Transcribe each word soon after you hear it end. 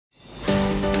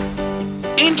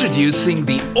Introducing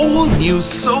the all-new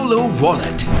Solo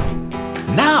Wallet.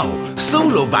 Now,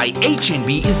 Solo by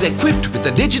HNB is equipped with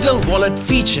a digital wallet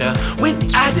feature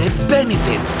with added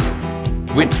benefits.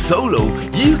 With Solo,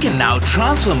 you can now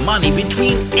transfer money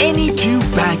between any two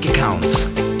bank accounts.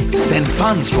 Send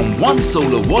funds from one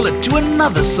Solo wallet to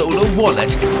another Solo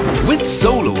wallet. With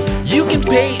Solo, you can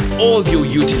pay all your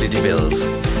utility bills.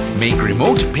 Make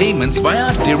remote payments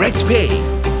via Direct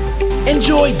Pay.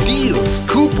 Enjoy deals,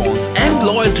 coupons and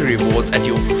loyalty rewards at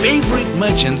your favorite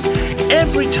merchants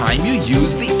every time you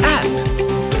use the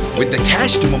app. With the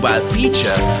Cash to Mobile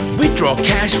feature, withdraw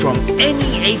cash from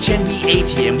any HNB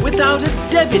ATM without a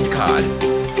debit card.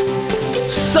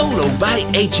 Solo by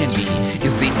HNB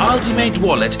is the ultimate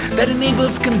wallet that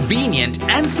enables convenient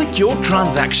and secure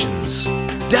transactions.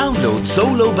 Download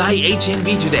Solo by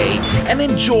HNB today and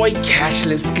enjoy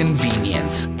cashless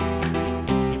convenience.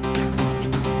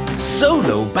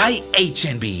 Solo by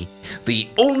HNB, the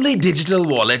only digital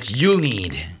wallet you'll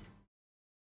need.